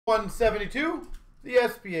172, the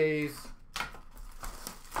SPAs.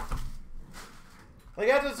 Like,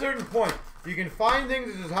 at a certain point, you can find things,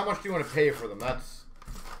 it's just how much do you want to pay for them. That's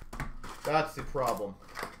the problem.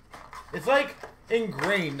 It's like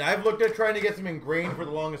ingrained. I've looked at trying to get some ingrained for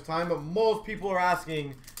the longest time, but most people are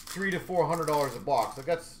asking $300 to $400 a box. Like,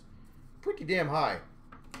 that's pretty damn high.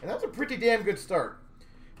 And that's a pretty damn good start.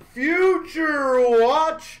 Future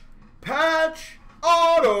Watch Patch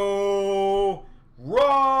Auto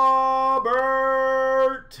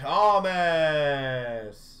Robert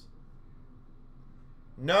Thomas.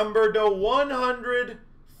 Number to 100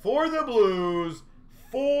 for the Blues.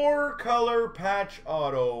 4-color patch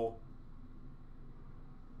auto.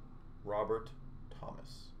 Robert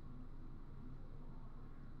Thomas.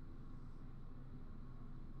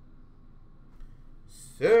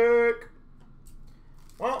 Sick.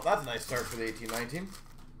 Well, that's a nice start for the 18-19.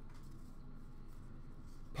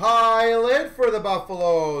 Pilot for the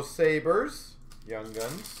Buffalo Sabres. Young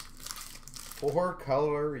Guns.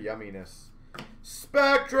 4-color yumminess.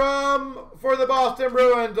 Spectrum for the Boston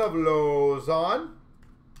Bruins of Lozon.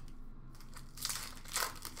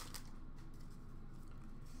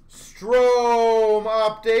 Strome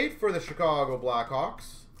update for the Chicago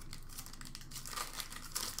Blackhawks.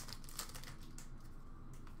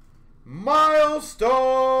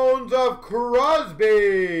 Milestones of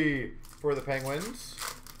Crosby for the Penguins.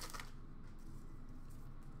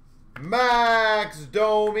 Max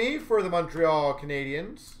Domi for the Montreal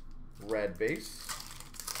Canadiens. Red base.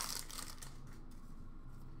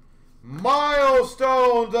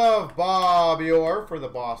 Milestones of Bobby Orr for the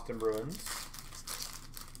Boston Bruins.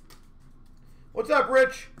 What's up,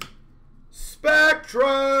 Rich?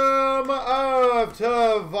 Spectrum of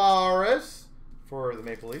Tavares for the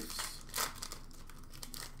Maple Leafs.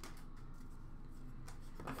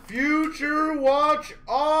 Future Watch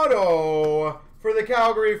Auto for the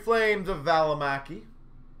Calgary Flames of Valimaki.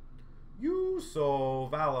 Juuso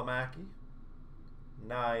Valimaki.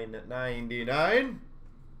 $9.99.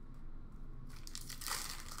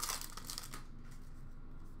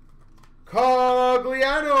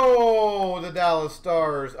 Cogliano, the Dallas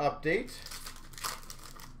Stars update.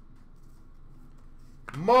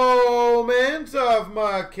 Moment of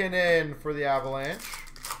McKinnon for the Avalanche.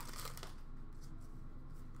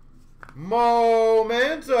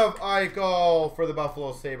 Moment of Eichel for the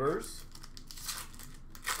Buffalo Sabres.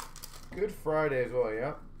 Good Friday as well,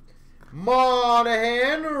 yeah.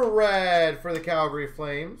 Monahan, red for the Calgary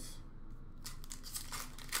Flames.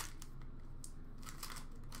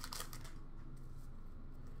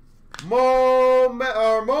 Moment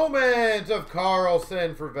of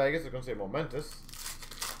Carlson for Vegas. I was going to say momentous.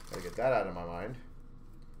 Gotta get that out of my mind.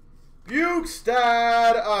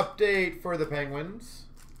 Bukestad update for the Penguins.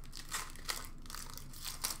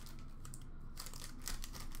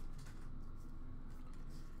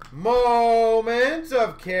 Moment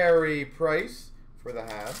of Carey Price for the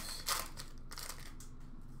Habs.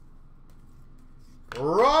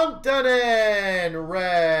 Rantanen,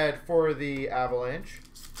 red for the Avalanche.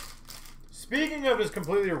 Speaking of just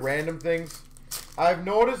completely random things, I've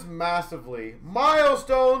noticed massively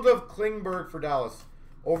milestones of Klingberg for Dallas.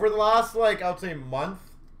 Over the last, like, I'll say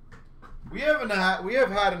month, we have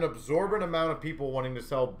had an absorbent amount of people wanting to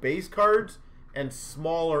sell base cards and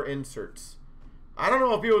smaller inserts. I don't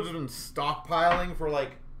know if people have just been stockpiling for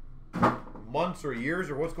like months or years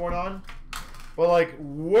or what's going on, but like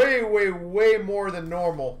way, way, way more than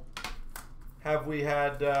normal have we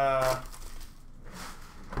had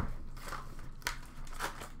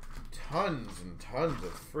tons and tons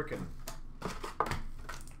of freaking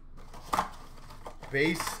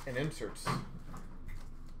base and inserts.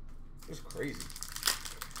 Just crazy.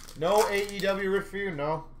 No AEW riff for you?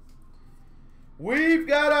 No. We've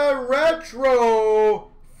got a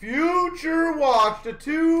retro future watch to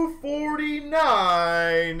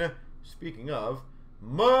 249. Speaking of,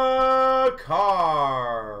 Makar.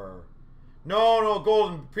 No,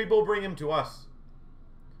 Golden. People bring him to us.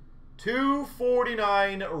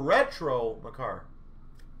 249 retro Makar.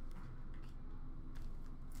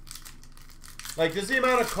 Like, just the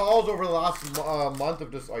amount of calls over the last month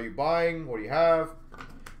of just, are you buying? What do you have?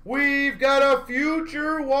 We've got a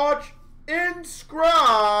future watch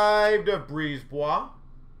inscribed of Brisebois.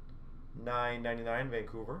 $9.99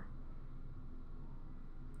 Vancouver.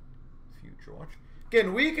 Future watch.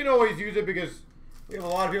 Again, we can always use it because we have a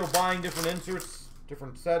lot of people buying different inserts,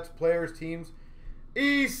 different sets, players, teams.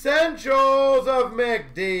 Essentials of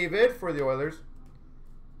McDavid for the Oilers.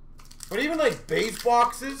 But even like base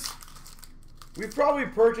boxes, we've probably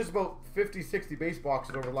purchased about 50, 60 base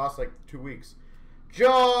boxes over the last like 2 weeks.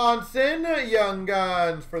 Johnson, Young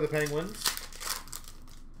Guns for the Penguins.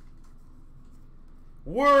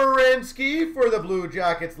 Werenski for the Blue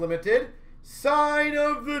Jackets Limited. Sign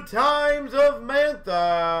of the Times of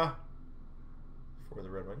Mantha for the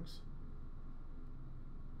Red Wings.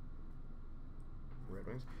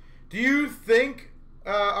 Do you think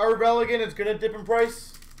our Veligan is going to dip in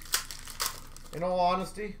price? In all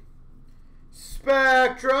honesty.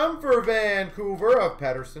 Spectrum for Vancouver of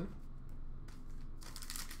Pettersson.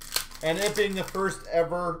 And it being the first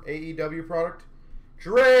ever AEW product.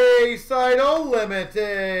 Draisaitl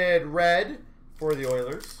Limited Red for the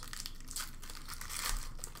Oilers.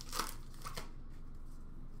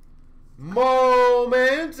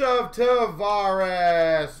 Moment of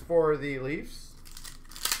Tavares for the Leafs.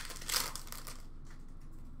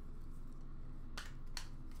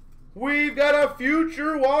 We've got a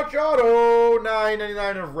Future Watch Auto,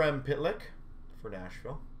 $9.99 of Rem Pitlick for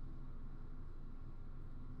Nashville.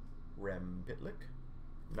 Rem Pitlick,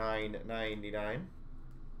 $9.99.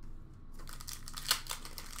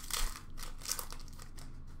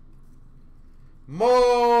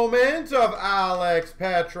 Moment of Alex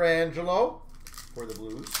Pietrangelo for the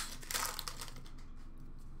Blues.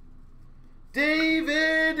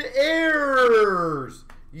 David Ayers,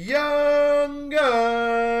 Young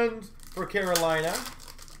Guns for Carolina.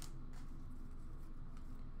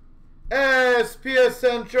 SP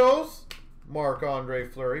Essentials, Marc-Andre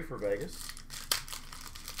Fleury for Vegas.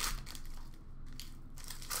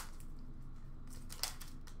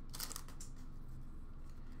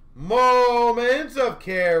 Moments of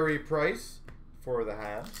Carey Price for the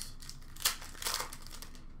Habs.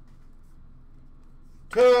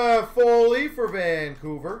 Toffoli for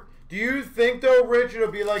Vancouver. Do you think, though, Rich,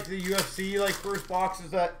 it'll be like the UFC, like first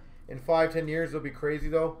boxes that in 5-10 years it'll be crazy,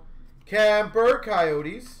 though? Camper,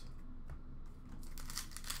 Coyotes.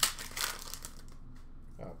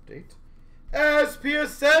 Update. SP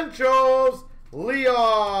Essentials,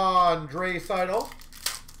 Leon Draisaitl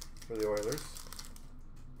for the Oilers.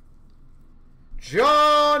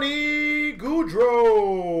 Johnny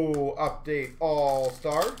Gaudreau, update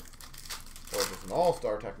All-Star. Or just an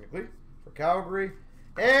All-Star, technically, for Calgary.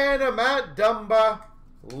 And a Matt Dumba,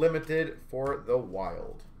 limited for the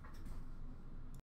Wild.